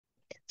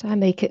So I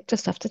make it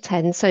just after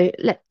 10. So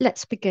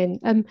let's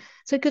begin.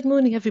 So good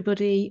morning,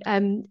 everybody.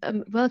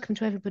 Welcome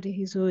to everybody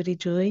who's already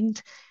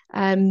joined.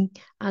 And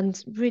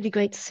really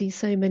great to see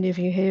so many of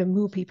you here and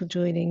more people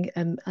joining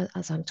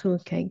as I'm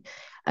talking.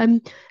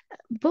 Um,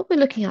 what we're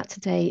looking at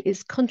today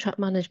is contract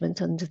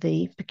management under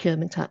the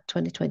Procurement Act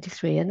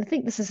 2023. And I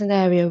think this is an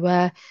area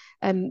where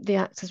the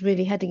Act is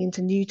really heading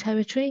into new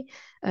territory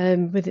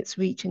with its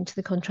reach into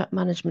the contract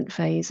management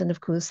phase and,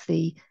 of course,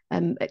 the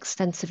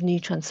extensive new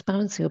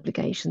transparency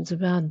obligations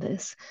around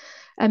this.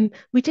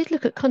 We did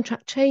look at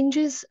contract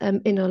changes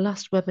in our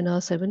last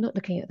webinar, so we're not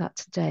looking at that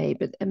today.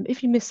 But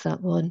if you missed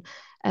that one,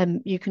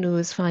 you can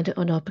always find it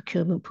on our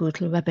procurement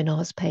portal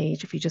webinars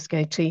page. If you just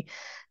go to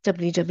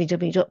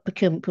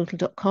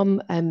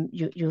www.procurementportal.com,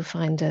 you'll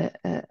find a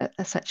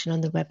section on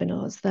the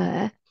webinars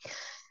there.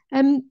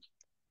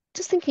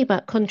 Just thinking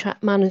about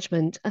contract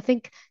management, I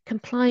think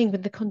complying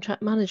with the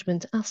contract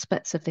management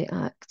aspects of the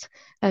Act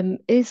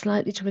is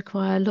likely to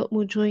require a lot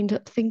more joined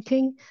up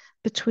thinking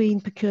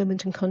between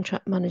procurement and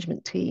contract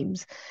management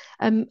teams.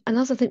 And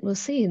as I think we'll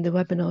see in the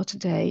webinar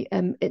today,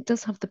 it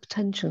does have the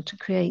potential to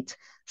create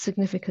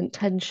significant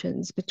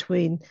tensions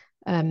between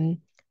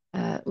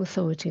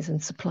authorities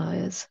and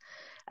suppliers.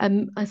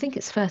 I think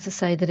it's fair to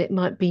say that it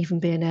might even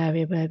be an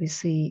area where we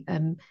see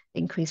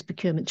increased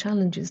procurement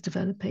challenges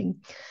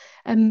developing.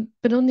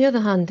 But on the other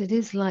hand, it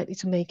is likely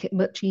to make it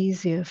much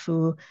easier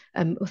for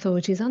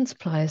authorities and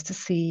suppliers to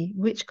see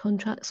which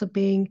contracts are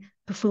being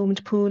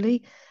performed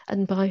poorly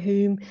and by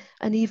whom,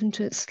 and even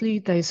to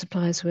exclude those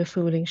suppliers who are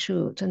falling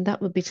short. And that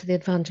would be to the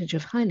advantage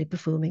of highly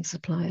performing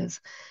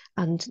suppliers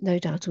and no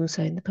doubt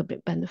also in the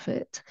public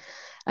benefit.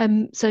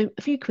 So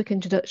a few quick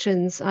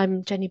introductions.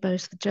 I'm Jenny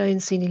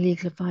Beresford-Jones, Senior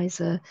Legal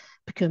Advisor,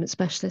 Procurement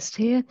Specialist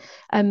here.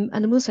 And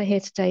I'm also here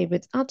today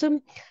with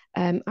Adam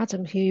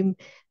Hume,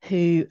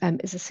 who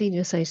is a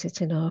Senior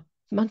Associate in our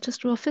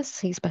Manchester office.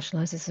 He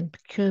specialises in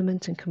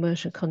procurement and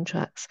commercial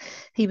contracts.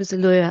 He was a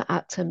lawyer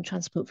at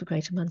Transport for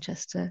Greater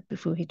Manchester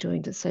before he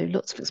joined us, so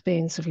lots of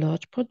experience of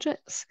large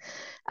projects.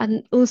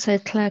 And also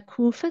Claire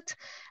Crawford.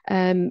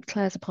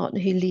 Claire's a partner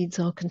who leads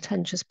our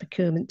contentious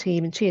procurement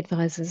team, and she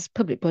advises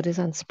public bodies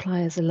and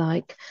suppliers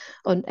alike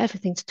on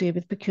everything to do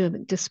with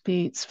procurement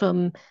disputes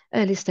from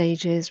early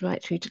stages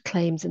right through to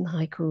claims in the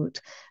High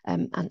Court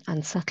and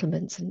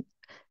settlements. And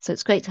so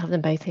it's great to have them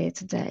both here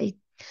today.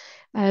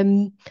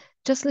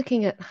 Just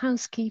looking at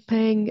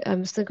housekeeping,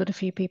 still got a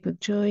few people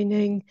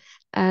joining.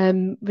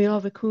 We are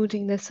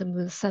recording this and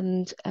we'll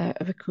send a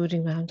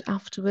recording round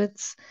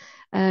afterwards.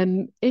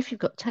 If you've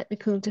got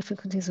technical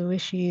difficulties or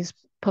issues,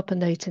 pop a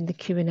note in the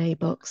Q&A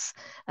box.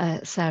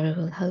 Sarah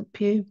will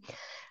help you.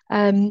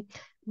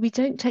 We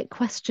don't take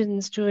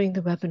questions during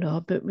the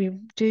webinar, but we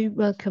do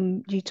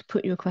welcome you to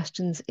put your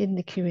questions in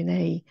the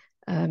Q&A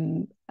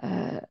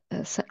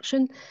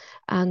section,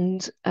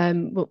 and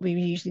what we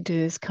usually do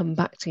is come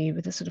back to you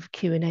with a sort of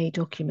Q&A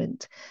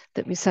document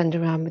that we send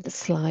around with the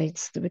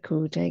slides, the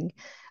recording.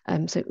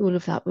 So all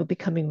of that will be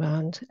coming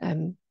around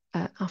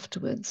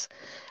afterwards.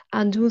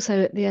 And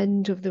also at the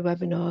end of the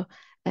webinar,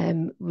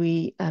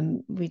 we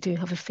do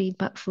have a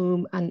feedback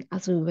form, and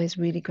as always,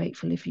 really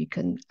grateful if you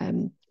can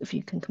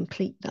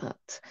complete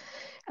that.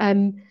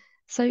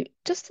 So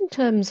just in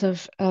terms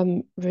of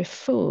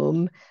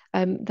reform,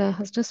 there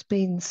has just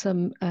been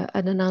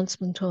an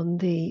announcement on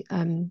the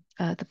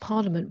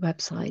Parliament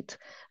website,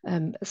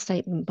 a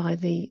statement by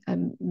the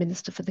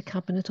Minister for the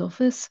Cabinet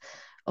Office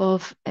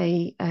of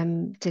a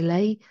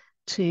delay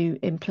to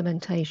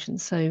implementation.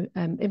 So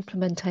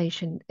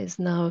implementation is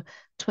now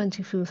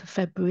 24th of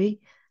February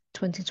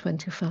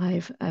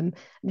 2025. And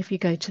if you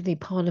go to the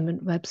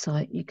Parliament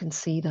website, you can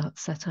see that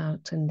set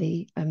out in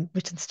the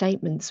written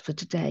statements for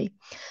today.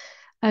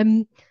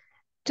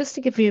 Just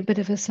to give you a bit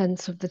of a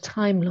sense of the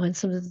timeline,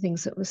 some of the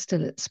things that we're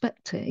still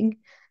expecting,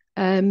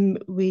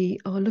 we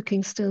are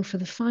looking still for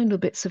the final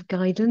bits of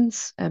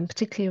guidance,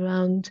 particularly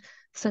around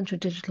central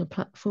digital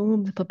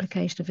platform, the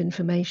publication of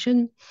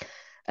information,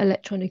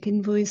 electronic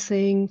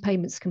invoicing,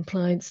 payments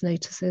compliance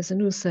notices,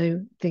 and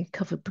also the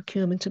covered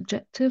procurement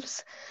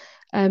objectives.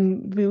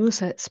 We're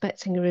also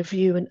expecting a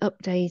review and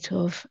update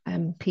of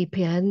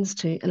PPNs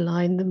to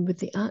align them with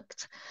the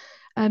Act.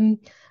 And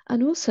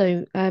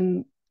also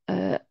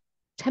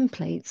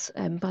templates.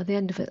 By the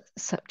end of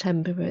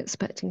September, we're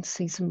expecting to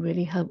see some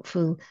really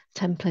helpful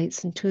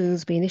templates and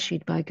tools being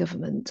issued by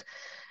government.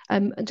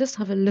 And just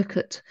have a look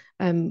at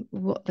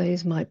what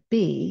those might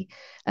be.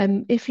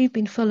 If you've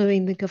been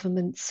following the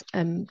government's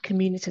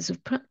Communities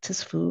of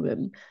Practice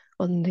Forum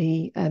on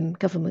the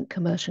Government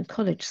Commercial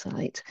College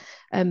site,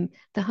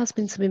 there has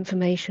been some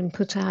information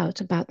put out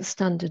about the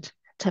standard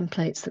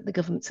templates that the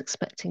government's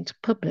expecting to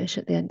publish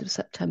at the end of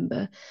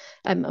September.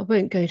 I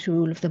won't go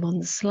through all of them on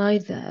the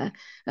slide there,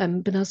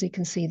 but as you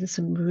can see, there's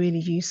some really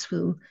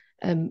useful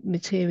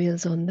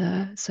materials on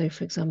there. So,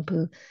 for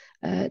example,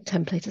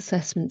 template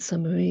assessment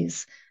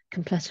summaries,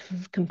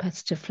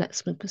 competitive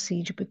flexible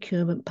procedure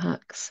procurement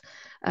packs,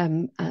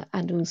 and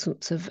all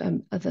sorts of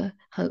other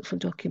helpful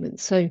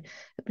documents. So it'd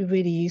be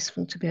really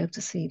useful to be able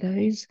to see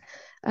those.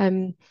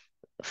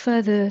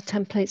 further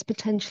templates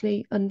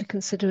potentially under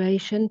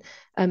consideration.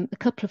 A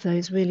couple of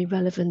those really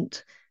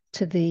relevant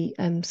to the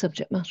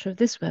subject matter of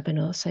this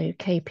webinar. So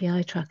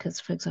KPI trackers,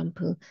 for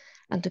example,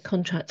 and a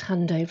contract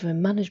handover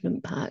and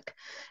management pack.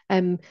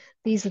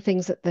 These are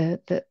things that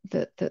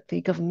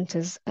the government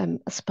is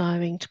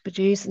aspiring to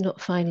produce, not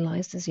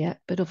finalised as yet,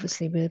 but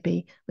obviously we'll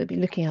be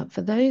looking out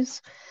for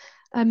those.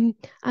 And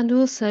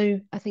also,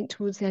 I think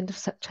towards the end of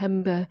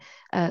September,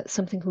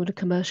 something called a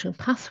commercial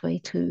pathway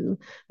tool,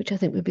 which I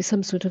think would be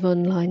some sort of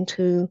online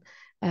tool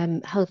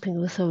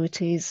helping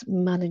authorities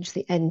manage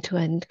the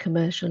end-to-end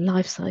commercial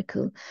life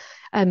cycle.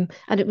 And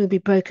it will be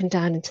broken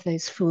down into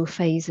those 4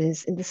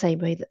 phases in the same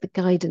way that the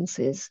guidance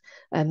is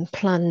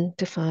plan,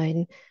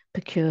 define,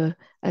 procure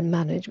and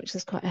manage, which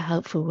is quite a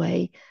helpful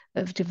way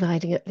of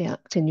dividing up the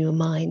act in your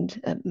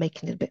mind,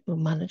 making it a bit more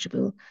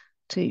manageable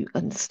to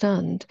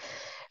understand.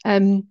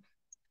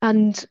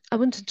 And I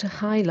wanted to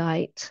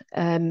highlight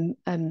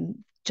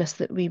just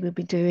that we will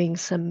be doing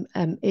some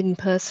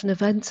in-person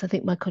events. I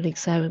think my colleague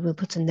Sarah will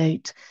put a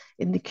note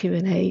in the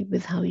Q&A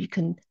with how you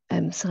can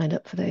sign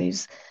up for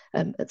those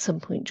at some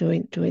point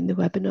during the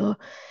webinar.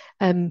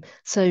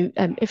 So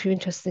if you're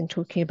interested in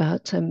talking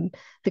about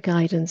the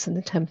guidance and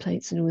the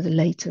templates and all the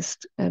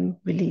latest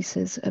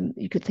releases,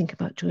 you could think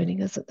about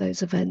joining us at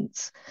those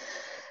events.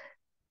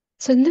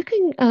 So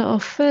looking at our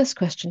first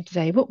question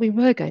today, what we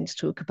were going to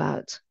talk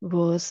about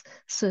was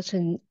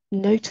certain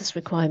notice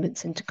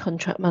requirements into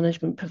contract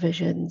management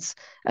provisions,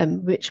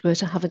 which were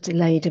to have a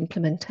delayed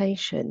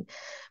implementation.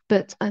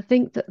 But I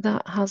think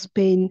that has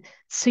been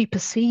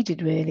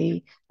superseded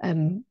really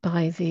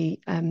by the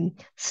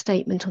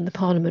statement on the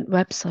Parliament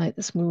website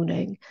this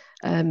morning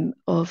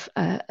of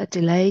a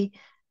delay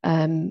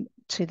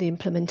to the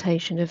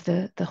implementation of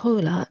the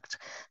whole Act.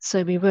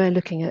 So we were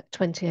looking at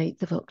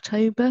 28th of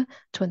October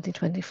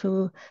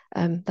 2024.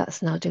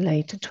 That's now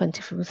delayed to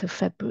 24th of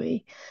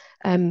February.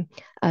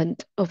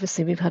 And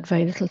obviously we've had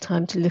very little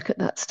time to look at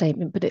that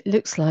statement, but it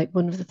looks like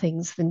one of the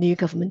things the new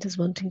government is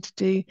wanting to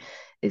do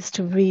is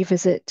to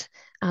revisit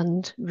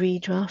and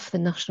redraft the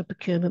National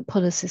Procurement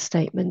Policy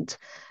Statement,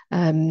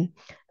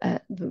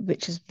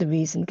 which is the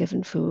reason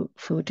given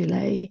for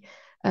delay.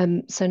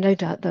 So no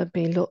doubt there'll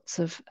be lots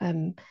of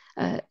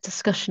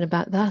discussion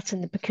about that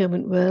in the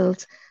procurement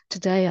world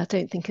today. I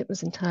don't think it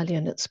was entirely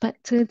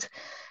unexpected.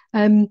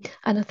 And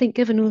I think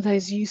given all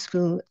those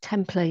useful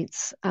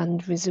templates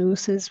and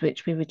resources,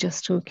 which we were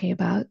just talking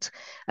about,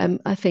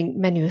 I think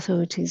many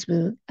authorities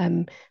will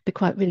be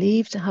quite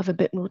relieved to have a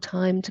bit more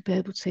time to be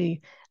able to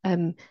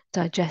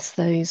digest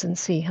those and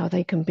see how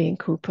they can be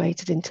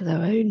incorporated into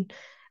their own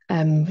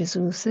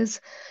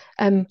resources.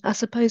 I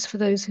suppose for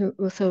those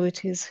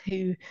authorities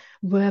who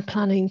were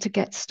planning to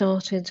get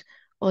started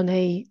on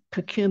a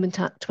Procurement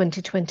Act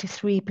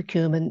 2023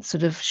 procurement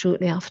sort of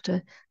shortly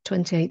after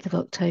 28th of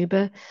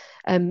October,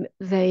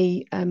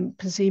 they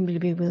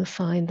presumably will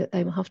find that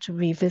they will have to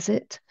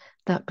revisit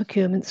that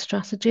procurement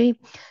strategy,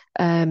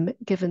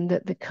 given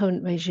that the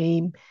current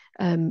regime,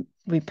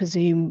 we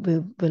presume,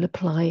 will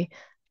apply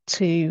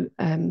to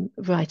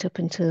right up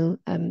until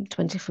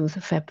 24th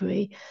of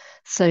February.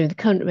 So the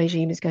current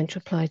regime is going to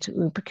apply to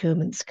all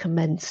procurements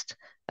commenced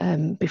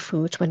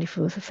before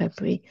 24th of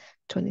February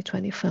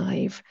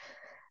 2025.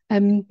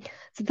 So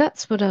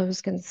that's what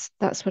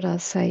I'll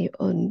say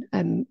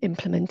on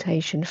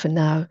implementation for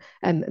now.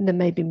 And there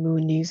may be more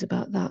news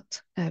about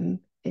that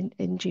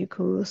in due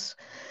course.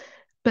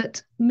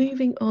 But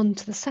moving on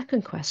to the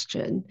second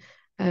question,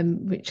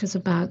 which is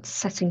about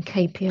setting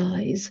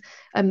KPIs.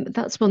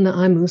 That's one that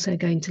I'm also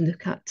going to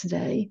look at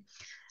today.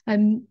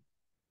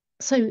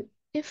 So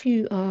if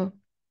you are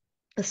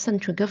a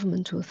central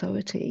government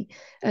authority,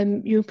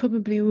 you'll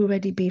probably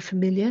already be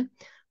familiar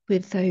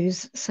with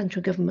those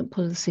central government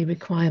policy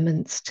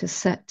requirements to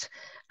set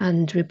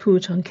and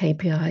report on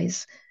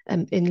KPIs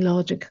in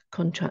larger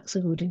contracts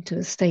according to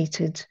a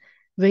stated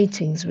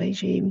ratings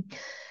regime.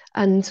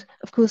 And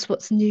of course,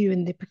 what's new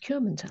in the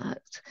Procurement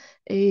Act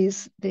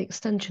is the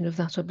extension of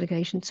that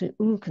obligation to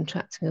all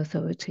contracting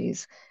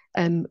authorities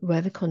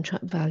where the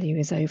contract value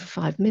is over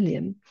 5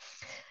 million.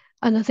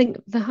 And I think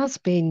there has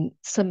been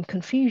some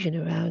confusion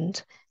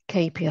around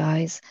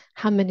KPIs.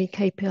 How many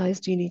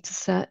KPIs do you need to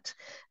set?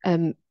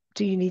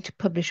 Do you need to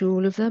publish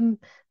all of them?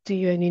 Do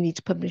you only need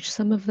to publish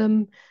some of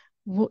them?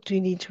 What do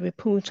you need to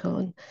report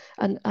on?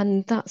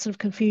 And that sort of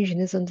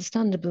confusion is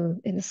understandable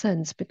in a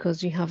sense,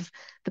 because you have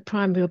the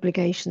primary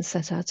obligations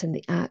set out in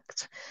the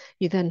Act.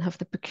 You then have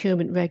the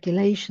procurement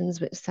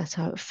regulations, which set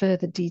out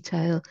further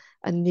detail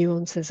and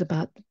nuances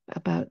about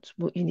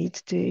what you need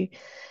to do.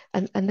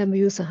 And then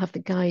we also have the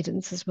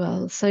guidance as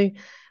well. So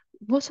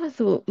what I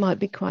thought might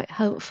be quite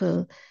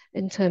helpful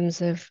in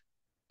terms of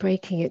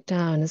breaking it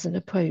down as an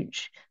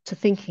approach to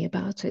thinking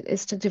about it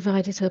is to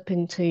divide it up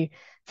into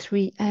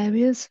 3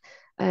 areas: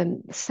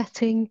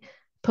 setting,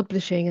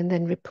 publishing, and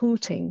then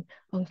reporting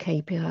on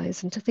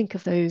KPIs, and to think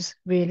of those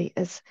really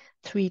as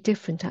 3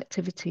 different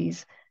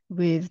activities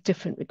with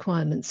different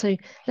requirements. So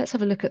let's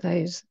have a look at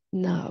those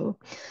now.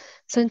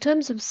 So in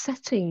terms of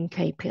setting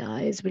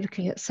KPIs, we're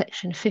looking at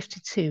section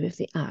 52 of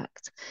the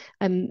Act.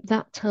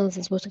 That tells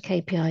us what a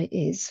KPI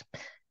is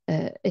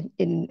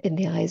in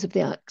the eyes of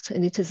the Act,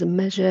 and it is a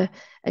measure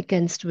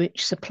against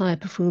which supplier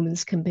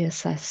performance can be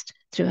assessed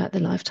throughout the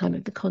lifetime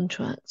of the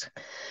contract.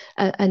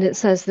 And it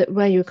says that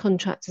where your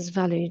contract is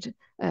valued,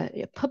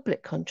 your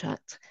public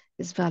contract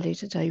is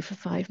valued at over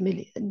 5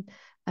 million,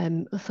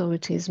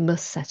 authorities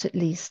must set at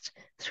least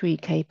 3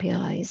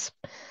 KPIs.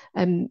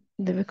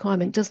 The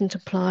requirement doesn't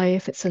apply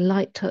if it's a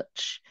light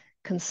touch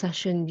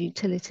concession,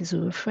 utilities,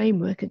 or a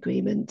framework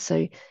agreement.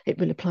 So it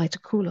will apply to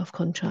call-off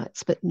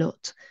contracts, but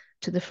not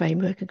to the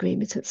framework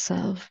agreement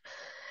itself.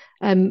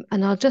 And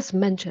I'll just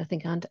mention, I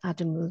think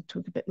Adam will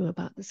talk a bit more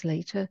about this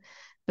later,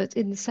 but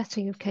in the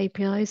setting of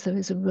KPIs, there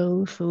is a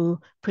role for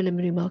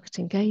preliminary market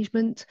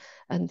engagement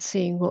and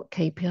seeing what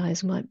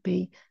KPIs might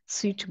be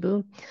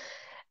suitable.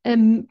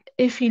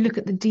 If you look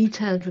at the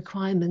detailed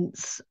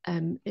requirements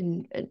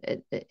in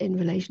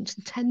relation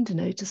to tender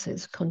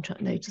notices,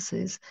 contract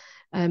notices,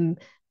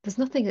 there's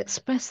nothing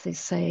expressly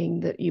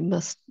saying that you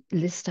must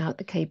list out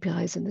the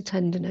KPIs in the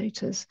tender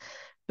notice,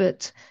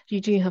 but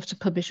you do have to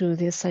publish all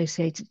the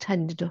associated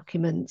tender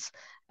documents,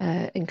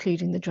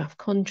 including the draft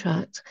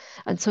contract.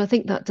 And so I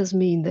think that does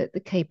mean that the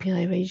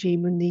KPI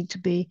regime will need to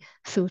be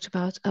thought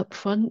about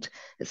upfront.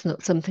 It's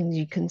not something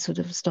you can sort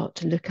of start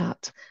to look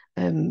at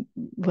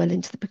well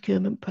into the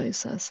procurement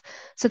process.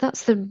 So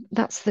that's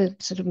the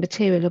sort of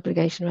material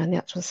obligation around the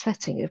actual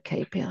setting of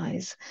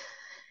KPIs.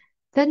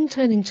 Then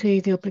turning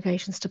to the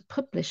obligations to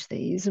publish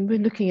these, and we're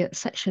looking at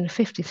section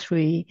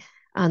 53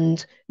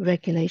 and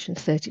regulation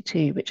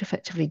 32, which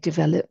effectively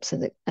develops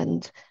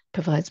and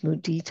provides more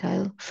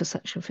detail for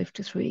section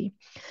 53.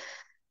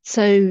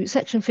 So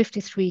section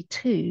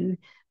 53.2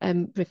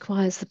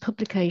 requires the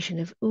publication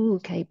of all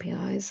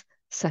KPIs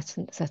set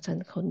in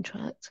the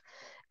contract.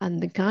 And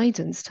the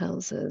guidance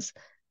tells us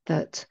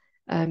that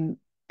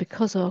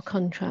because our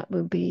contract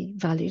will be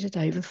valued at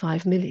over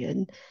 5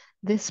 million,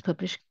 this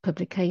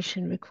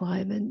publication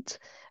requirement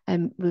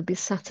will be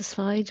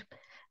satisfied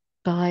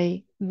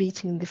by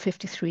meeting the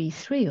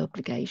 53.3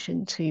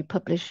 obligation to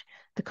publish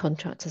the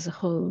contract as a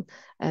whole.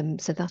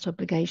 So that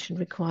obligation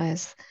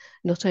requires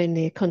not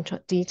only a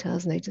contract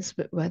details notice,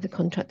 but where the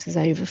contract is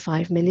over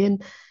 5 million,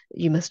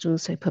 you must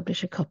also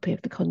publish a copy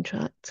of the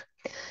contract.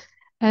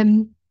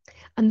 And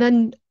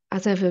then,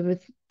 as ever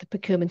with the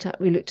Procurement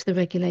Act, we look to the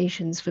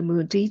regulations for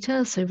more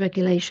detail. So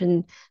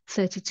regulation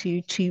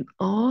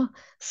 32.2R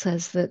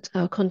says that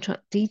our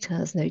contract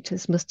details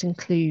notice must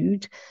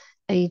include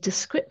a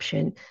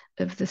description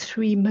of the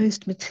 3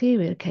 most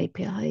material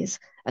KPIs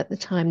at the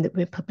time that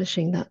we're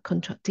publishing that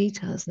contract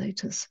details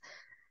notice.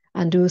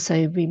 And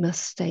also we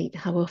must state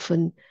how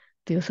often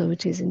the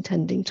authority is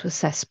intending to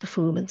assess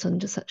performance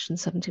under section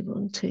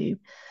 71.2.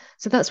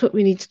 So that's what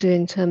we need to do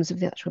in terms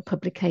of the actual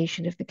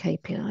publication of the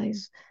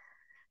KPIs.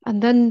 And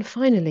then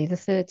finally, the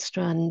third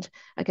strand,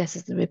 I guess,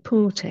 is the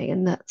reporting,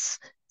 and that's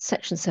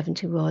section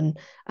 71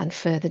 and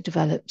further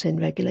developed in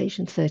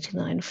regulation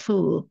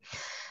 39.4.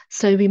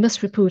 So we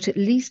must report at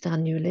least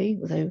annually,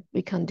 although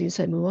we can do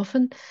so more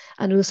often,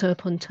 and also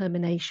upon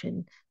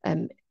termination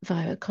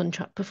via a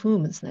contract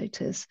performance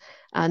notice.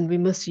 And we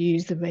must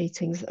use the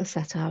ratings that are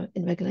set out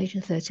in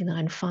regulation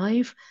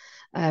 39.5.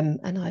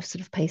 And I've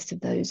sort of pasted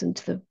those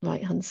into the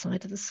right-hand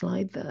side of the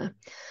slide there.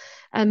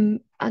 And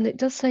it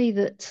does say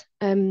that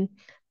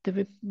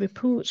the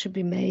report should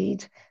be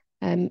made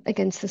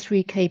against the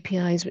 3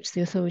 KPIs which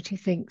the authority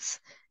thinks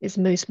is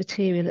most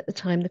material at the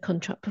time the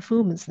contract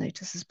performance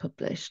notice is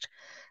published.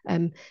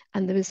 And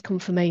there is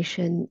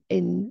confirmation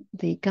in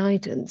the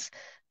guidance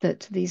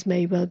that these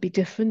may well be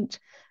different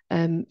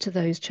to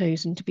those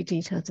chosen to be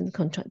detailed in the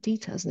contract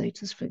details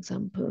notice, for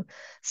example.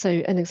 So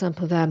an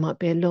example there might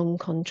be a long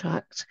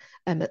contract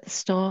at the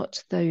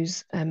start.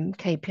 Those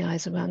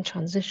KPIs around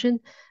transition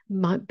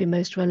might be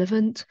most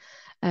relevant.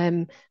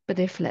 But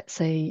if, let's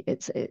say,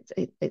 it's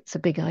a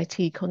big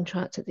IT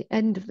contract, at the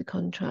end of the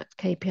contract,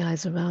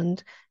 KPIs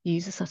around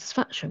user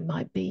satisfaction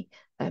might be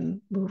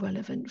more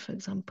relevant, for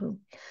example.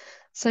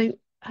 So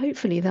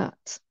hopefully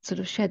that sort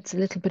of sheds a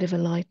little bit of a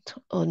light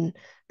on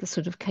the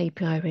sort of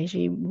KPI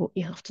regime, what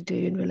you have to do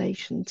in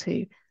relation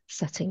to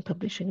setting,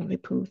 publishing, and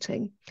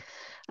reporting.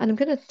 And I'm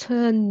going to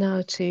turn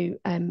now to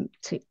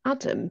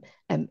Adam,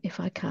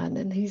 if I can,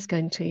 and he's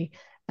going to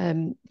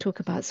talk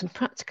about some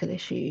practical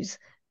issues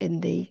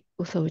in the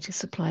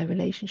authority-supplier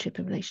relationship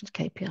in relation to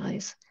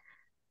KPIs.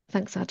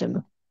 Thanks,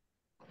 Adam.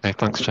 Okay,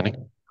 thanks, Jenny.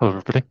 Hello,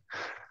 everybody.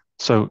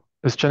 So,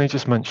 as Jenny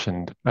just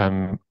mentioned,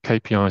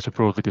 KPIs are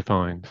broadly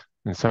defined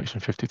in Section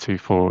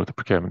 52.4 of the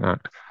Procurement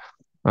Act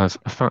as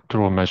a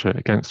factor or measure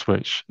against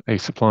which a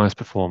supplier's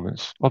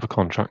performance of a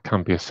contract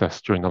can be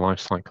assessed during the life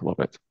cycle of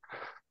it.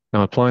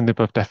 Now, applying the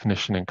above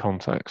definition in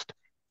context,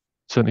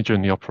 certainly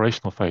during the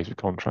operational phase of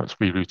contracts,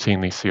 we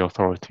routinely see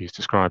authorities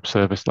describe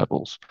service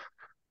levels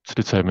to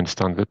determine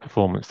standard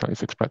performance that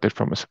is expected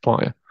from a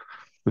supplier,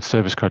 with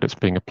service credits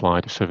being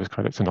applied if service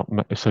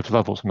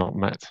levels are not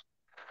met.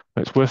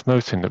 But it's worth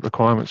noting that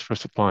requirements for a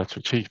supplier to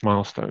achieve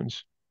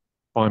milestones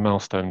by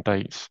milestone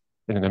dates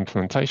in an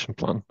implementation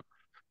plan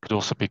could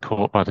also be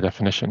caught by the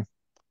definition,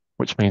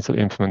 which means that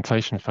the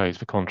implementation phase of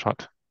the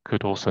contract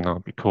could also now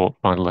be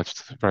caught by the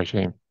legislative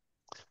regime.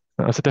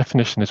 Now, as the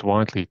definition is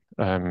widely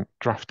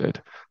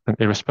drafted, then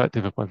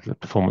irrespective of whether the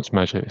performance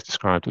measure is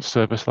described as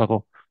service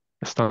level,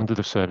 a standard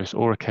of service,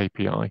 or a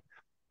KPI,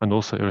 and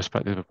also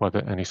irrespective of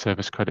whether any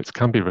service credits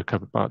can be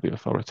recovered by the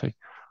authority,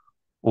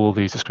 all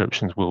these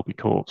descriptions will be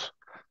caught.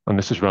 And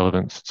this is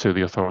relevant to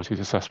the authority's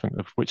assessment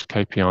of which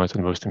KPIs are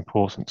the most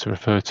important to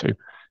refer to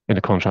in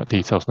a contract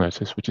details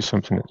notice, which is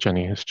something that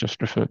Jenny has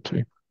just referred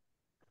to.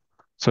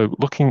 So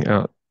looking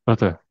at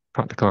other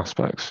practical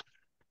aspects,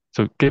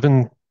 so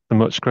given the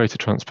much greater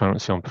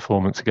transparency on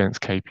performance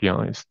against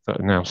KPIs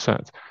that are now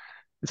set,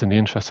 it's in the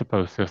interest of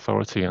both the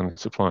authority and the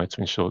supplier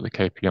to ensure that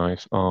the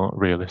KPIs are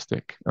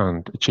realistic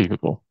and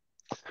achievable.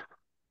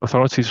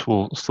 Authorities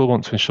will still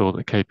want to ensure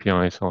that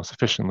KPIs are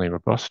sufficiently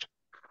robust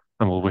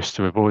and will wish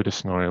to avoid a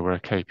scenario where a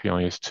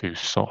KPI is too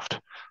soft.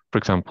 For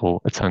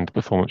example, attend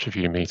performance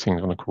review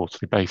meetings on a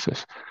quarterly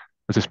basis,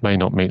 as this may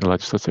not meet the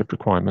legislative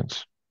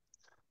requirements.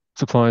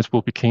 Suppliers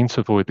will be keen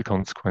to avoid the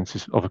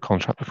consequences of a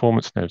contract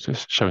performance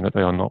notice showing that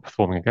they are not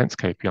performing against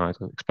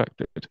KPIs as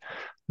expected,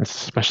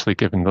 especially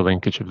given the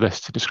linkage of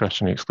this to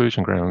discretionary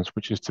exclusion grounds,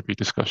 which is to be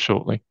discussed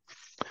shortly.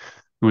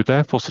 We would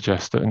therefore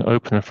suggest that an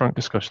open and frank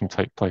discussion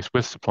take place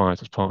with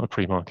suppliers as part of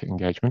pre-market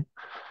engagement,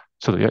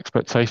 so that the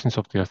expectations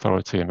of the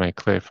authority are made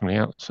clear from the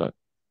outset,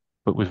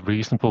 but with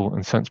reasonable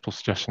and sensible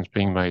suggestions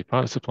being made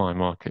by the supplier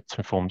market to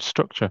inform the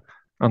structure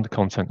and the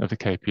content of the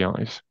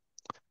KPIs,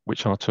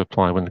 which are to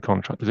apply when the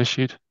contract is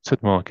issued to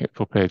the market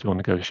for bid or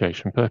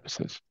negotiation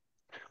purposes.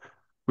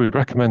 We would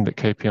recommend that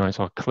KPIs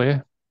are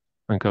clear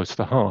and go to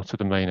the heart of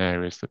the main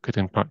areas that could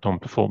impact on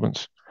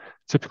performance.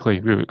 Typically,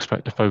 we would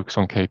expect to focus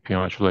on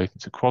KPIs relating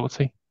to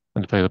quality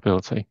and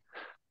availability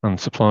and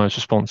suppliers'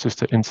 responses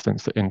to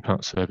incidents that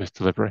impact service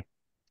delivery.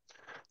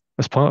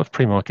 As part of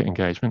pre-market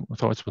engagement,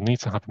 authorities will need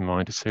to have in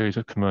mind a series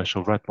of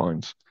commercial red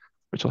lines,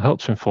 which will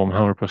help to inform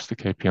how robust the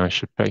KPIs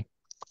should be.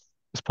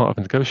 As part of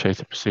a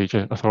negotiated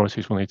procedure,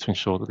 authorities will need to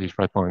ensure that these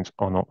red lines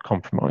are not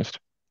compromised.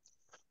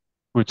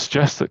 We would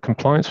suggest that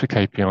compliance with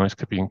KPIs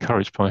could be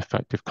encouraged by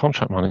effective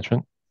contract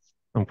management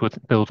and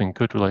building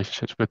good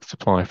relationships with the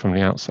supplier from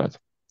the outset.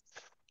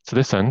 To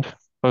this end,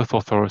 both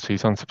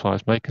authorities and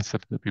suppliers may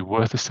consider it to be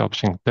worth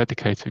establishing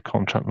dedicated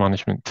contract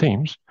management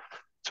teams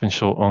to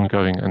ensure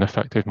ongoing and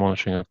effective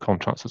monitoring of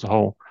contracts as a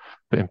whole,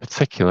 but in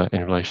particular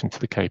in relation to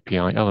the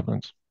KPI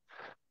element.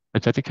 A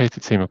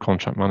dedicated team of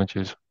contract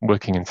managers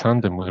working in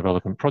tandem with the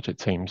relevant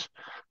project teams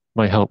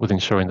may help with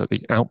ensuring that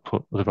the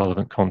output of the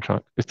relevant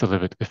contract is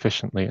delivered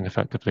efficiently and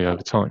effectively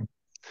over time.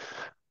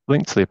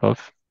 Linked to the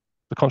above,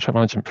 the contract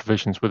management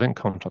provisions within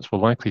contracts will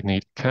likely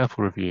need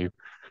careful review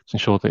to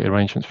ensure that the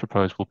arrangements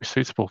proposed will be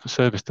suitable for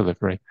service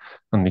delivery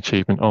and the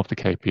achievement of the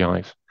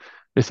KPIs.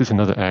 This is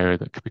another area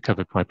that could be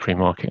covered by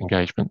pre-market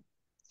engagement.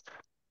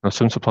 Now,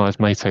 some suppliers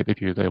may take the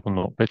view they will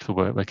not bid for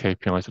work where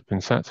KPIs have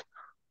been set,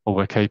 or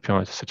where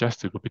KPIs are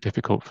suggested will be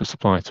difficult for a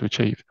supplier to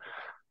achieve.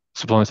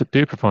 Suppliers that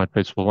do provide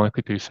bids will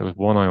likely do so with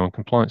one eye on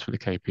compliance with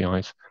the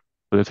KPIs,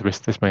 but there's a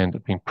risk this may end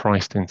up being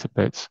priced into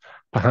bids,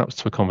 perhaps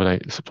to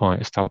accommodate the supplier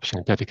establishing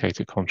a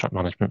dedicated contract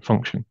management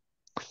function.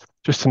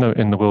 Just to note,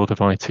 in the world of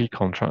IT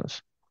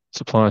contracts,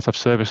 suppliers have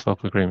service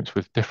level agreements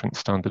with different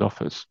standard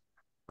offers,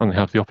 and they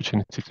have the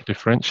opportunity to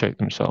differentiate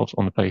themselves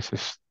on the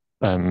basis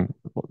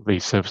what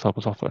these service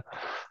levels offer.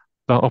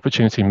 That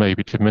opportunity may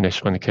be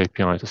diminished when the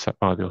KPIs are set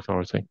by the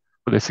authority.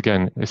 But this,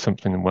 again, is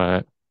something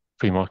where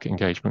pre-market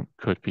engagement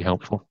could be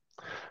helpful.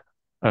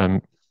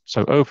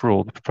 So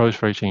overall, the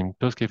proposed regime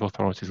does give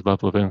authorities a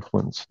level of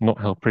influence not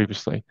held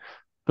previously,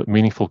 but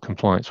meaningful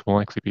compliance will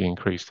likely be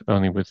increased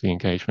only with the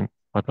engagement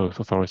by both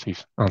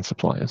authorities and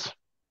suppliers.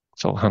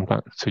 So I'll hand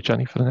back to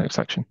Jenny for the next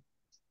section.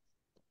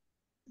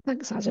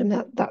 Thanks,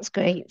 Adam. That's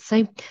great.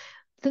 So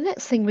the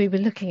next thing we were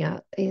looking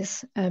at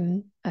is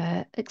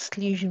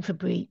exclusion for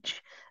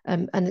breach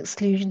and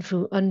exclusion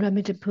for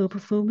unremedied poor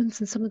performance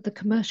and some of the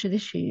commercial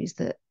issues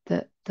that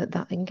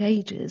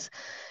engages.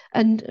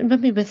 And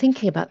when we were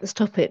thinking about this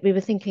topic, we were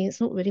thinking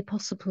it's not really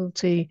possible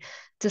to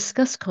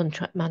discuss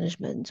contract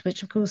management,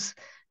 which of course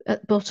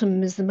at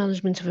bottom is the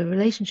management of a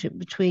relationship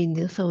between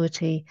the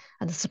authority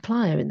and the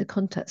supplier in the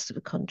context of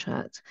a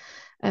contract.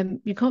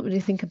 You can't really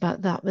think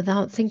about that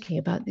without thinking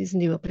about these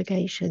new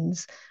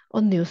obligations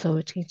on the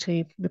authority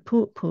to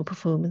report poor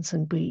performance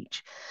and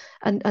breach,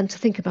 and to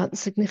think about the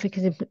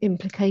significant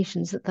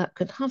implications that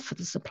could have for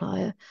the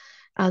supplier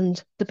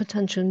and the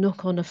potential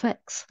knock-on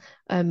effects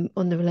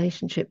on the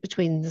relationship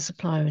between the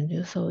supplier and the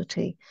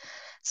authority.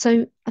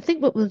 So I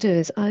think what we'll do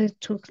is I'll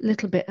talk a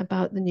little bit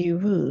about the new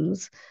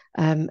rules,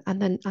 and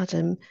then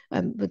Adam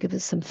will give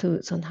us some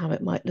thoughts on how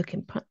it might look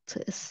in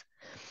practice.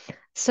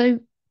 So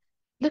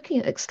looking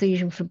at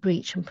exclusion for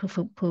breach and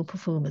poor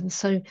performance,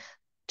 so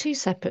two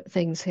separate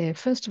things here.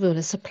 First of all,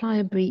 a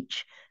supplier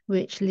breach,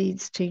 which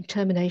leads to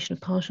termination or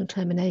partial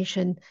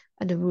termination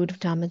and award of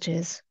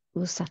damages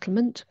or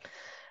settlement,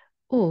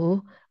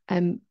 or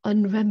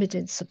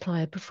unremedied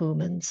supplier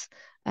performance.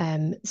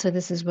 So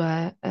this is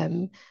where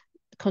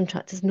the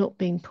contract is not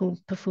being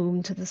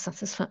performed to the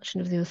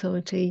satisfaction of the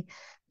authority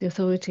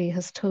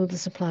has told the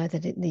supplier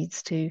that it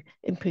needs to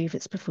improve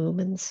its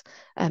performance,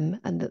 and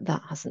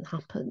that hasn't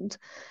happened.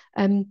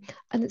 And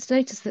it's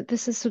noticed that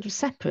this is sort of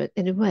separate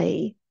in a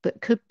way,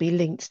 but could be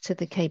linked to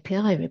the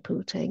KPI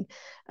reporting.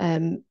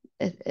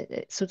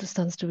 It sort of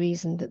stands to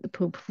reason that the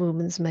poor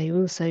performance may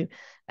also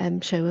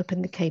show up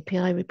in the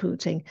KPI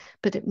reporting,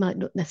 but it might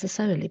not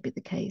necessarily be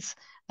the case.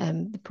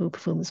 The poor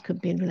performance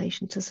could be in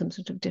relation to some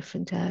sort of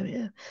different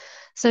area.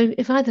 So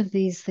if either of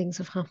these things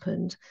have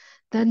happened,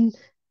 then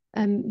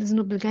there's an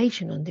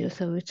obligation on the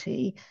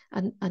authority,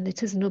 and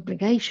it is an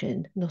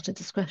obligation, not a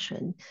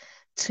discretion,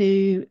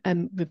 to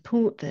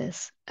report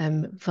this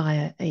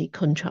via a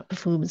contract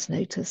performance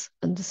notice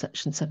under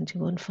section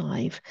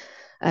 71.5.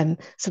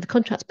 So the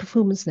contract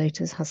performance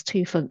notice has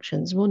two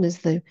functions. One is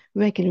the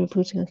regular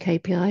reporting on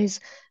KPIs,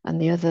 and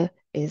the other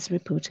is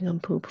reporting on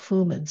poor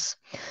performance.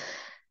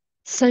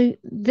 So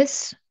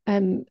this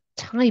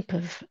type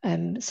of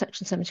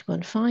section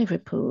 71.5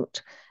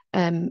 report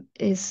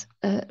is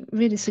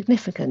really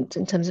significant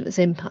in terms of its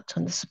impact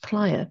on the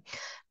supplier,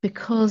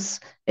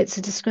 because it's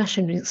a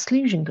discretionary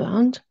exclusion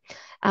ground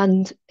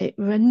and it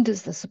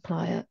renders the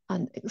supplier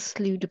an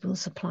excludable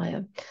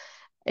supplier.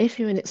 If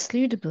you're an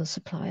excludable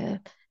supplier,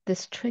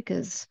 this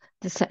triggers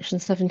the section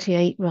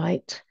 78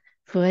 right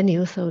for any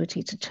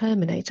authority to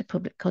terminate a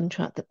public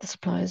contract that the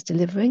supplier is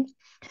delivering.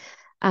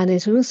 And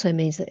it also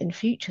means that in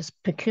future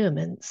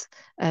procurements,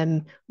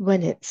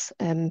 when it's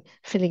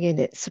filling in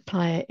its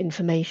supplier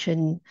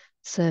information,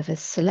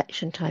 service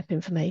selection type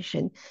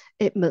information,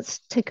 it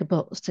must tick a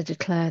box to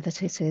declare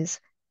that it is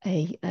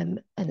an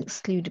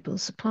excludable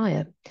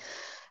supplier.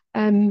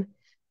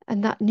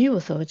 And that new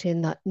authority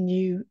and that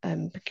new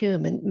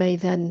procurement may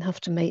then have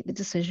to make the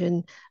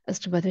decision as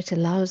to whether it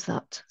allows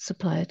that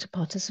supplier to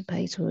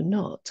participate or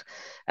not.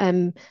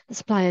 The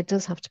supplier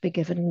does have to be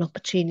given an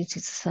opportunity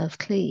to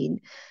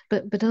self-clean,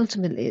 but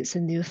ultimately it's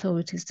in the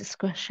authority's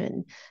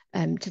discretion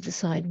to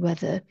decide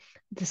whether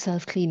the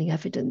self-cleaning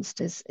evidence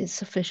is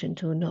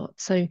sufficient or not.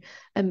 So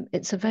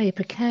it's a very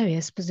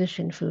precarious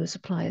position for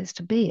suppliers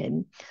to be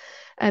in,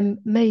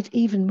 made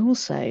even more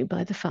so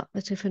by the fact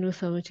that if an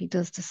authority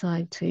does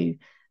decide to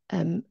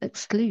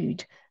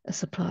exclude a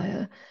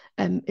supplier,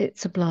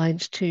 it's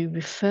obliged to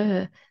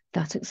refer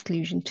that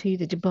exclusion to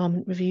the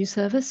debarment review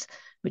service,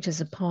 which is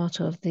a part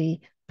of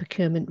the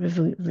procurement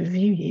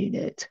review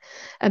unit.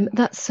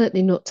 That's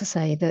certainly not to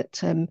say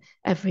that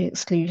every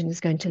exclusion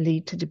is going to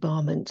lead to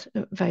debarment.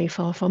 Very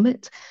far from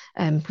it.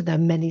 There are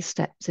many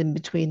steps in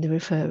between the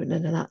referral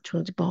and an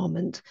actual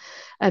debarment.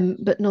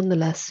 But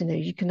nonetheless,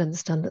 you can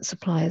understand that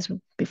suppliers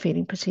would be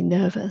feeling pretty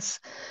nervous.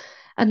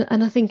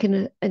 And I think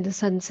in a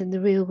sense, in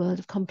the real world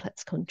of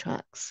complex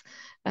contracts,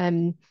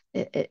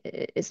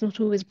 it's not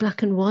always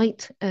black and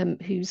white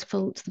whose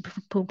fault the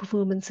poor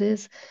performance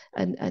is,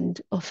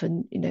 and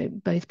often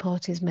both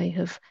parties may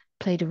have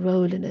played a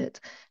role in it.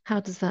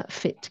 How does that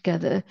fit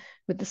together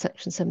with the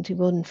section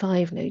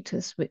 71.5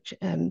 notice, which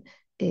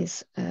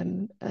is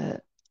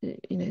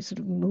sort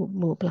of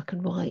more black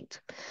and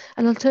white?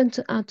 And I'll turn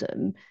to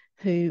Adam,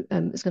 who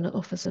is going to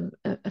offer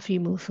a few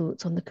more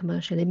thoughts on the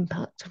commercial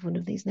impact of one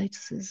of these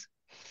notices.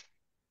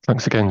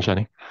 Thanks again,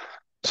 Jenny.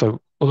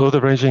 So, although the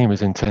regime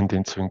is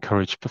intended to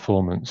encourage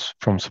performance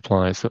from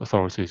suppliers that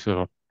authorities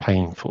are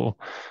paying for,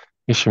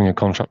 issuing a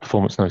contract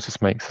performance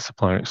notice makes the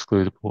supplier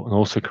excludable and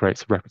also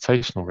creates a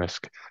reputational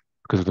risk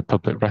because of the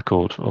public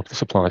record of the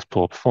supplier's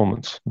poor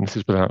performance. And this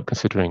is without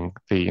considering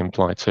the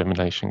implied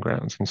termination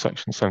grounds in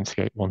section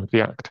 78.1 of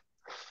the Act.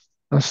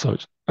 As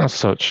such,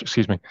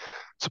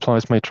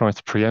 suppliers may try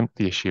to preempt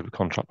the issue of a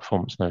contract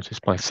performance notice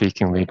by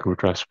seeking legal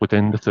redress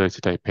within the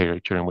 30-day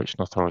period during which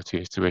an authority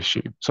is to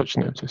issue such a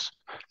notice,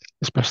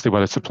 especially where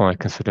the supplier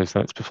considers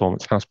that its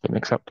performance has been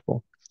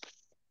acceptable.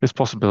 This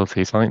possibility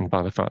is heightened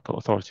by the fact that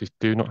authorities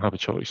do not have a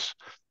choice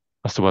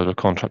as to whether a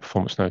contract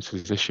performance notice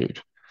is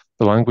issued.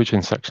 The language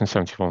in section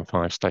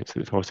 71.5 states that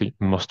the authority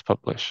must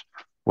publish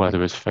where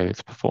there is failure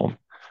to perform,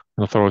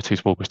 and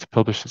authorities will wish to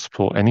publish to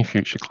support any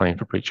future claim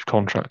for breach of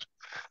contract.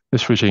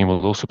 This regime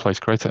will also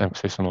place greater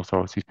emphasis on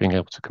authorities being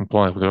able to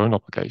comply with their own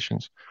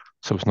obligations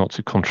so as not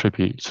to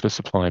contribute to the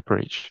supplier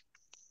breach.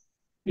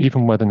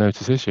 Even where the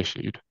notice is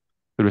issued,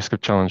 the risk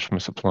of challenge from a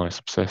supplier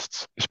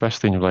subsists,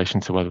 especially in relation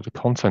to whether the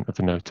content of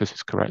the notice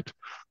is correct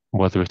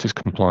and whether it is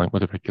compliant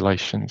with the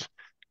regulations.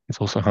 It's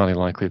also highly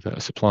likely that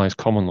a supplier's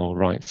common law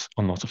rights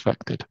are not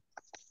affected.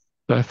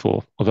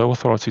 Therefore, although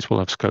authorities will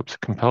have scope to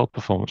compel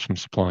performance from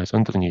suppliers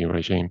under the new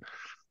regime,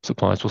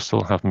 suppliers will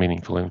still have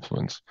meaningful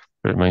influence.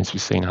 It remains to be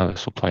seen how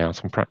this will play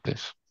out in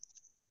practice.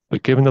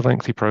 But given the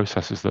lengthy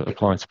processes that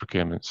apply to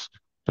procurements,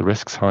 the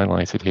risks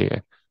highlighted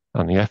here,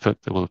 and the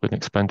effort that will have been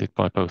expended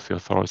by both the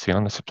authority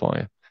and the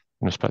supplier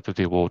in respect of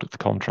the award of the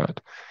contract,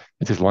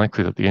 it is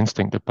likely that the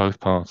instinct of both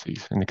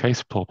parties, in the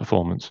case of poor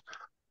performance,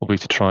 will be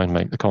to try and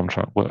make the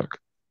contract work,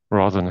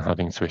 rather than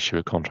having to issue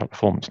a contract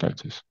performance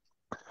notice.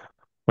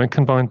 When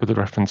combined with the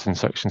reference in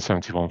section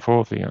 71.4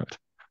 of the Act,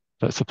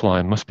 that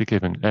supplier must be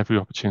given every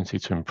opportunity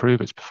to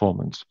improve its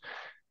performance,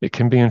 it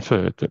can be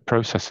inferred that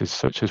processes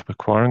such as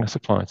requiring a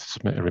supplier to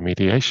submit a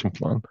remediation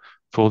plan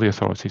for the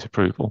authority's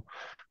approval,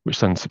 which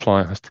then the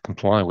supplier has to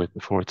comply with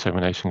before a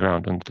termination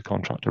ground under the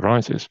contract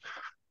arises,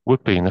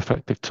 would be an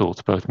effective tool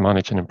to both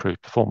manage and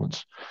improve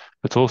performance,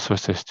 but also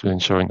assist with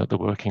ensuring that the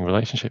working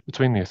relationship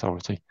between the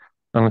authority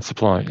and the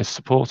supplier is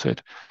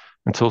supported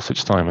until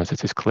such time as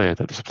it is clear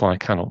that the supplier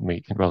cannot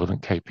meet the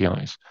relevant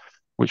KPIs,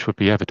 which would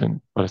be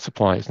evident where the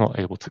supplier is not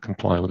able to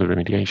comply with a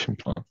remediation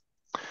plan.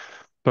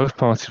 Both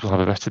parties will have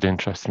a vested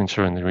interest in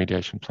ensuring the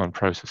remediation plan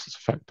process is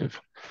effective.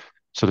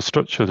 So the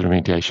structure of the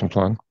remediation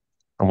plan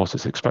and what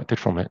is expected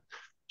from it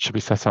should be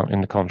set out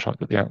in the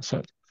contract at the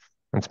outset.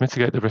 And to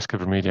mitigate the risk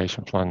of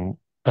remediation plan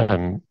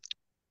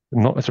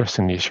not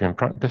addressing the issue in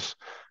practice,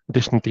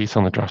 additional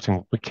detail on the drafting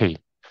will be key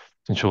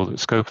to ensure that the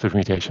scope of the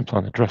remediation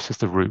plan addresses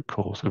the root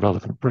cause of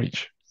relevant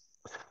breach.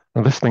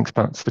 Now, this links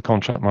back to the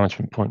contract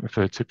management point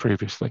referred to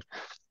previously,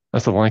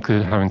 as the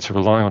likelihood of having to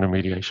rely on a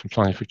remediation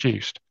plan is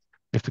reduced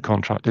if the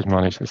contract is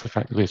managed as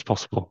effectively as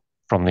possible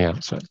from the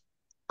outset.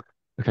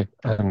 Okay,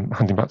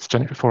 handing back to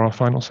Jenny for our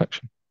final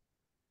section.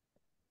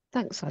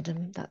 Thanks,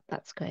 Adam.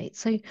 That's great.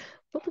 So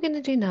what we're going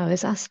to do now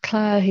is ask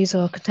Claire, who's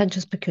our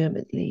contentious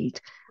procurement lead,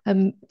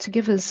 to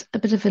give us a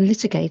bit of a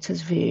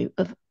litigator's view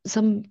of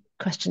some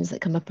questions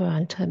that come up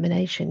around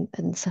termination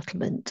and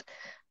settlement.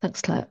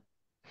 Thanks, Claire.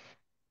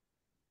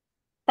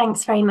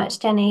 Thanks very much,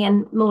 Jenny,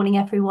 and morning,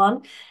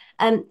 everyone.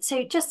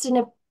 So just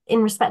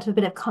in respect of a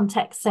bit of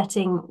context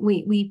setting,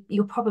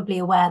 you're probably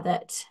aware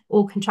that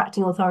all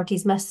contracting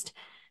authorities must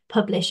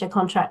publish a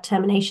contract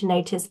termination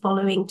notice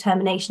following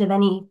termination of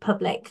any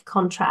public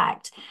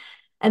contract.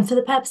 And for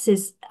the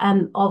purposes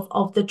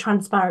of the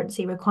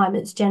transparency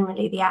requirements,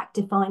 generally, the Act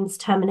defines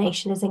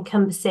termination as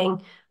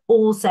encompassing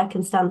all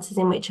circumstances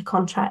in which a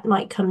contract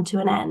might come to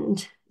an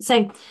end.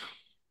 So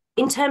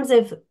in terms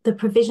of the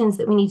provisions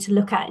that we need to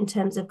look at in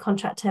terms of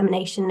contract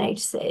termination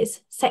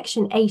notices,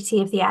 Section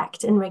 80 of the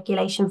Act and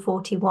Regulation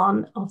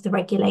 41 of the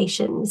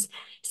regulations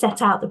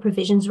set out the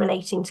provisions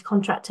relating to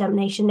contract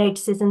termination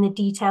notices and the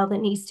detail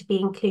that needs to be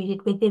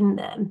included within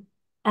them.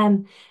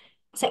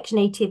 Section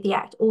 80 of the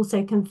Act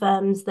also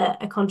confirms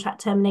that a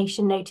contract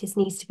termination notice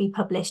needs to be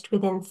published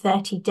within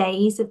 30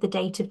 days of the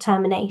date of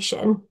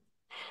termination.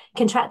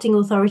 Contracting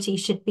authorities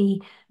should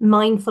be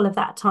mindful of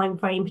that time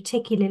frame,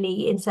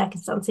 particularly in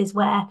circumstances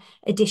where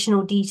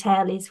additional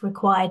detail is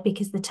required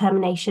because the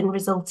termination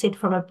resulted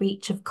from a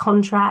breach of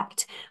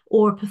contract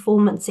or a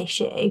performance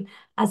issue,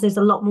 as there's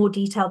a lot more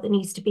detail that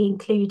needs to be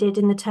included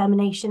in the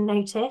termination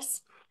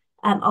notice.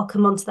 I'll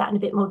come on to that in a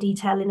bit more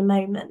detail in a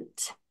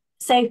moment.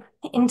 So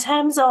in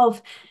terms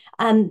of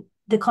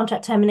the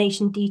contract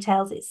termination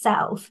details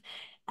itself,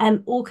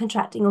 all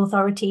contracting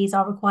authorities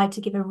are required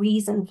to give a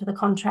reason for the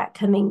contract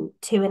coming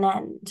to an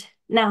end.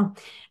 Now,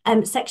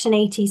 Section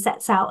 80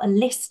 sets out a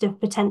list of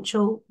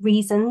potential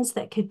reasons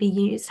that could be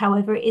used.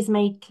 However, it is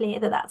made clear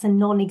that that's a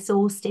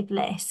non-exhaustive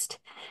list.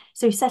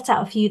 So we've set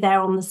out a few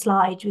there on the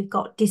slide. We've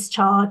got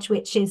discharge,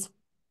 which is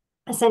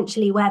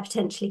essentially where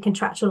potentially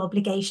contractual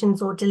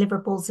obligations or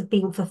deliverables have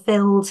been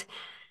fulfilled,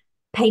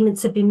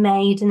 payments have been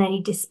made and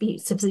any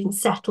disputes have been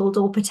settled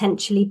or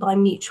potentially by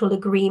mutual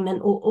agreement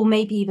or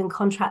maybe even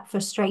contract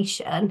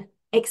frustration.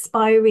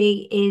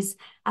 Expiry is,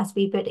 as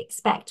we would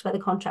expect, where the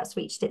contract's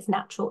reached its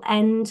natural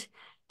end.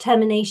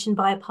 Termination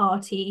by a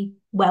party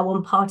where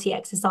one party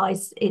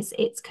exercises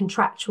its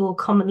contractual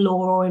common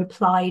law or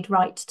implied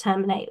right to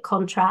terminate a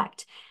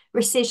contract.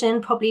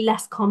 Rescission, probably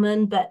less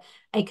common, but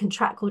a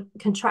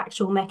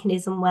contractual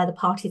mechanism where the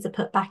parties are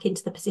put back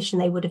into the position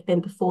they would have been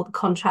before the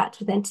contract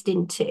was entered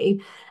into.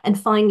 And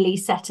finally,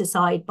 set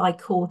aside by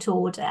court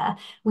order.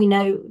 We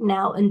know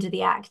now under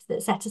the Act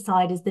that set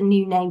aside is the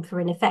new name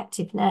for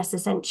ineffectiveness,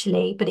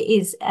 essentially, but it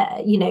is,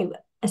 a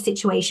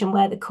situation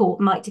where the court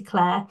might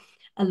declare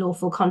a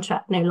lawful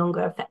contract no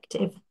longer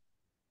effective.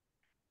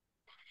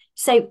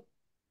 So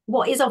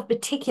what is of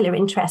particular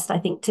interest, I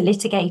think, to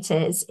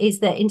litigators is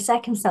that in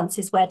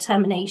circumstances where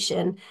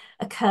termination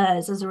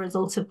occurs as a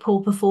result of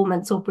poor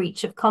performance or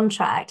breach of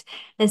contract,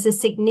 there's a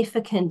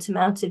significant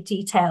amount of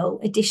detail,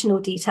 additional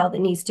detail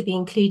that needs to be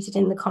included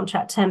in the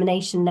contract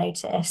termination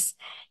notice.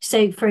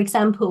 So, for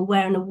example,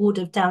 where an award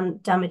of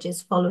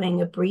damages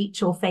following a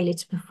breach or failure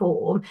to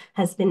perform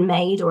has been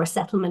made or a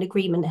settlement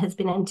agreement has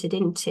been entered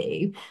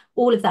into,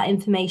 all of that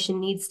information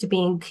needs to be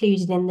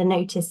included in the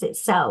notice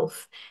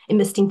itself. It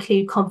must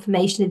include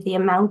confirmation of the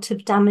amount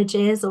of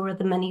damages or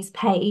other monies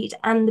paid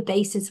and the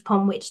basis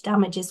upon which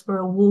damages were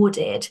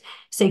awarded.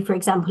 So, for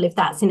example, if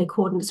that's in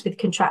accordance with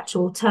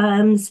contractual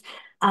terms,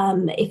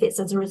 if it's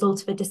as a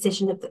result of a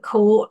decision of the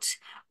court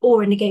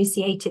or a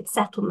negotiated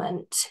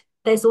settlement.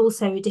 There's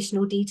also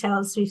additional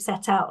details we've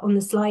set out on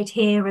the slide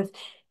here of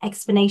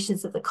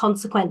explanations of the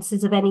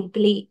consequences of any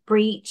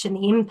breach and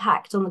the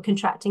impact on the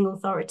contracting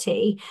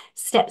authority,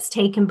 steps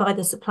taken by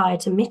the supplier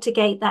to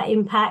mitigate that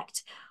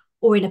impact,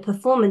 or in a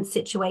performance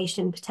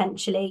situation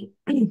potentially,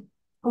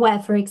 where,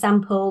 for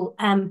example,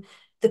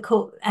 the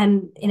court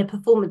in a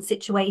performance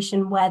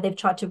situation where they've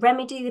tried to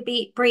remedy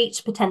the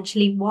breach,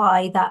 potentially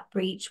why that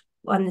breach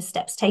and the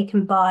steps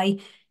taken by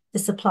the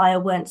supplier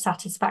weren't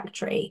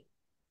satisfactory.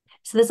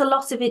 So there's a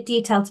lot of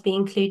detail to be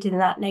included in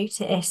that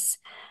notice.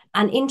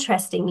 And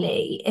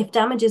interestingly, if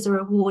damages are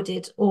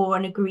awarded or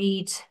an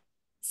agreed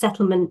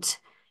settlement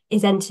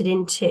is entered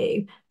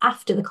into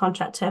after the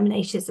contract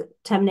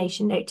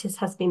termination notice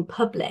has been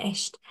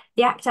published,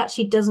 the Act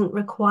actually doesn't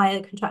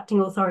require the contracting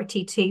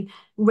authority to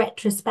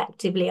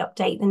retrospectively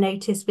update the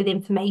notice with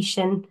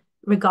information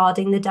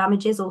regarding the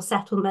damages or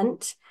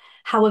settlement.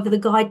 However, the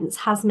guidance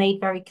has made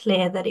very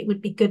clear that it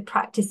would be good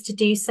practice to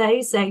do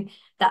so. So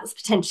that's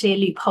potentially a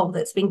loophole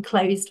that's been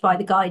closed by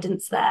the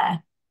guidance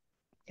there.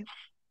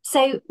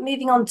 So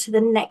moving on to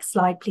the next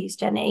slide, please,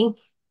 Jenny.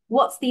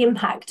 What's the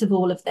impact of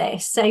all of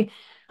this? So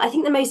I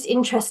think the most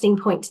interesting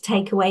point to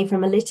take away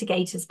from a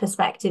litigator's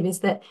perspective is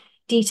that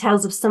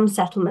details of some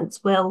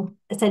settlements will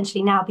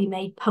essentially now be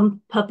made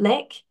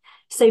public.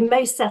 So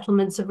most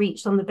settlements are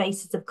reached on the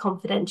basis of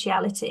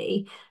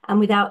confidentiality and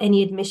without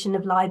any admission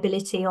of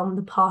liability on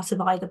the part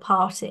of either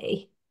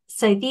party.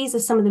 So these are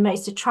some of the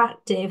most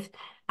attractive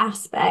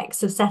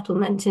aspects of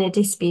settlement in a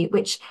dispute,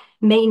 which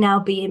may now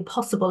be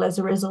impossible as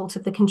a result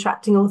of the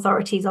contracting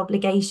authority's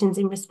obligations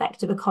in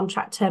respect of a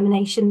contract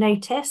termination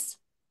notice.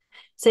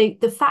 So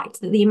the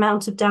fact that the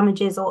amount of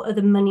damages or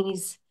other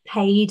monies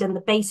paid and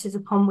the basis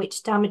upon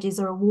which damages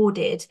are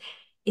awarded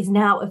is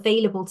now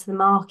available to the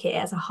market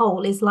as a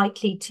whole is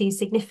likely to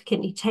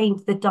significantly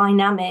change the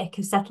dynamic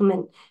of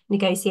settlement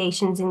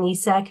negotiations in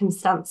these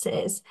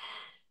circumstances.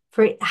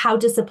 For how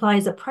do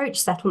suppliers approach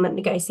settlement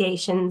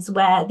negotiations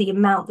where the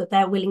amount that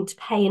they're willing to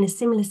pay in a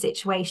similar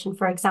situation,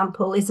 for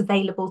example, is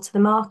available to the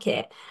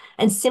market?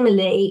 And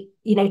similarly,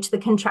 to the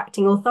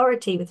contracting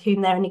authority with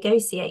whom they're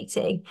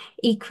negotiating,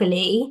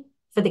 equally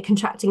for the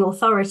contracting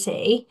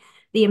authority,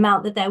 the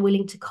amount that they're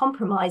willing to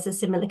compromise a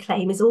similar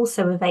claim is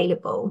also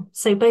available.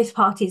 So both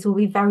parties will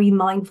be very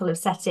mindful of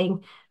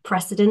setting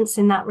precedents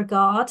in that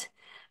regard.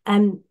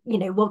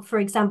 For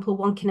example,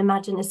 one can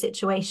imagine a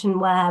situation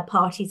where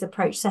parties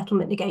approach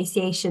settlement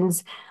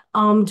negotiations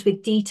armed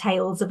with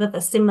details of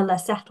other similar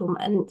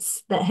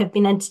settlements that have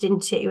been entered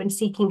into and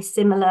seeking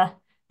similar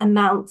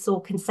amounts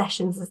or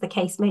concessions as the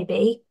case may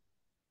be.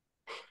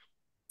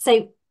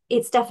 So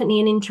it's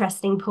definitely an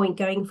interesting point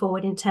going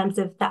forward in terms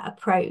of that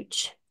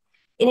approach.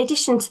 In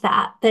addition to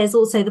that, there's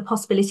also the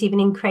possibility of an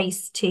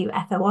increase to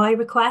FOI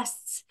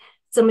requests.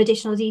 Some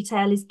additional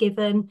detail is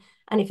given,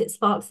 and if it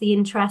sparks the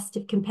interest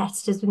of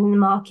competitors within the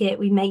market,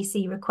 we may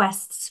see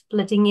requests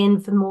flooding in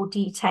for more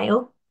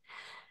detail.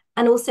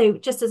 And also,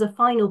 just as a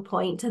final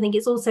point, I think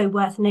it's also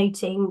worth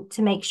noting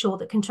to make sure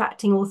that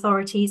contracting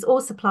authorities or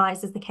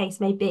suppliers, as the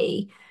case may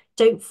be,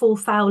 don't fall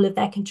foul of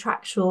their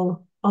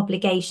contractual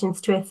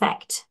obligations to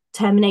effect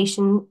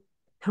termination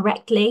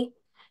correctly.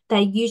 There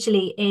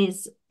usually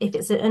is, if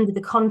it's under the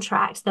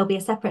contract, there'll be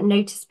a separate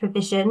notice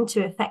provision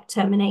to effect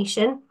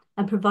termination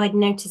and provide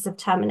notice of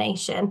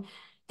termination.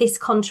 This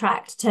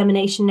contract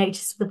termination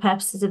notice for the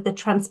purposes of the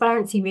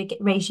transparency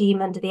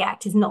regime under the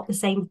Act is not the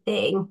same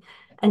thing.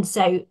 And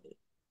so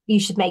you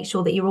should make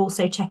sure that you're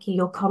also checking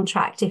your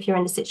contract if you're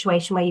in a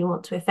situation where you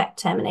want to effect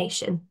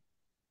termination.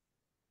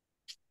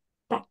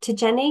 Back to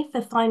Jenny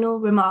for final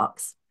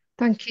remarks.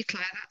 Thank you,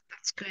 Claire.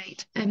 That's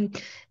great.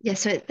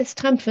 So it's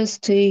time for us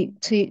to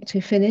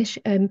finish.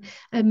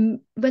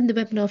 When the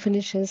webinar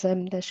finishes,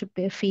 there should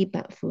be a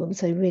feedback form.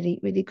 So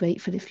really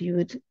grateful if you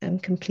would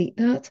complete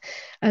that.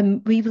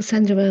 We will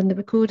send around the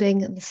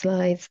recording and the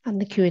slides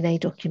and the Q&A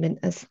document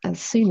as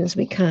soon as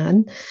we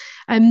can.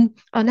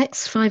 Our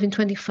next 5 in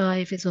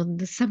 25 is on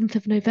the 7th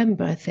of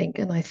November, I think,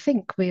 and I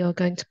think we are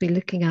going to be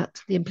looking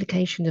at the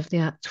implication of the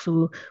Act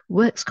for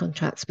works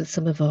contracts with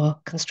some of our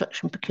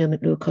construction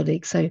procurement law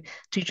colleagues. So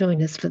do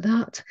join us for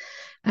that.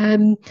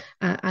 And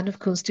of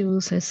course, do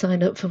also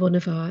sign up for one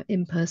of our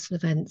in-person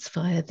events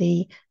via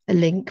the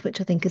link, which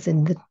I think is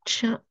in the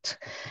chat.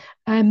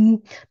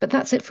 But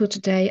that's it for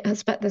today. I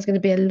expect there's going to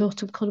be a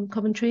lot of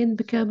commentary in the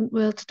procurement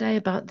world today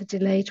about the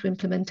delay to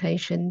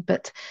implementation,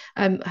 but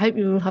I hope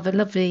you will have a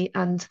lovely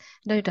and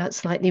no doubt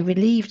slightly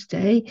relieved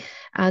day.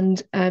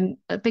 And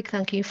a big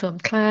thank you from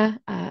Claire,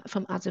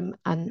 from Adam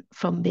and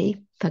from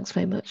me. Thanks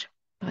very much.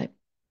 Bye.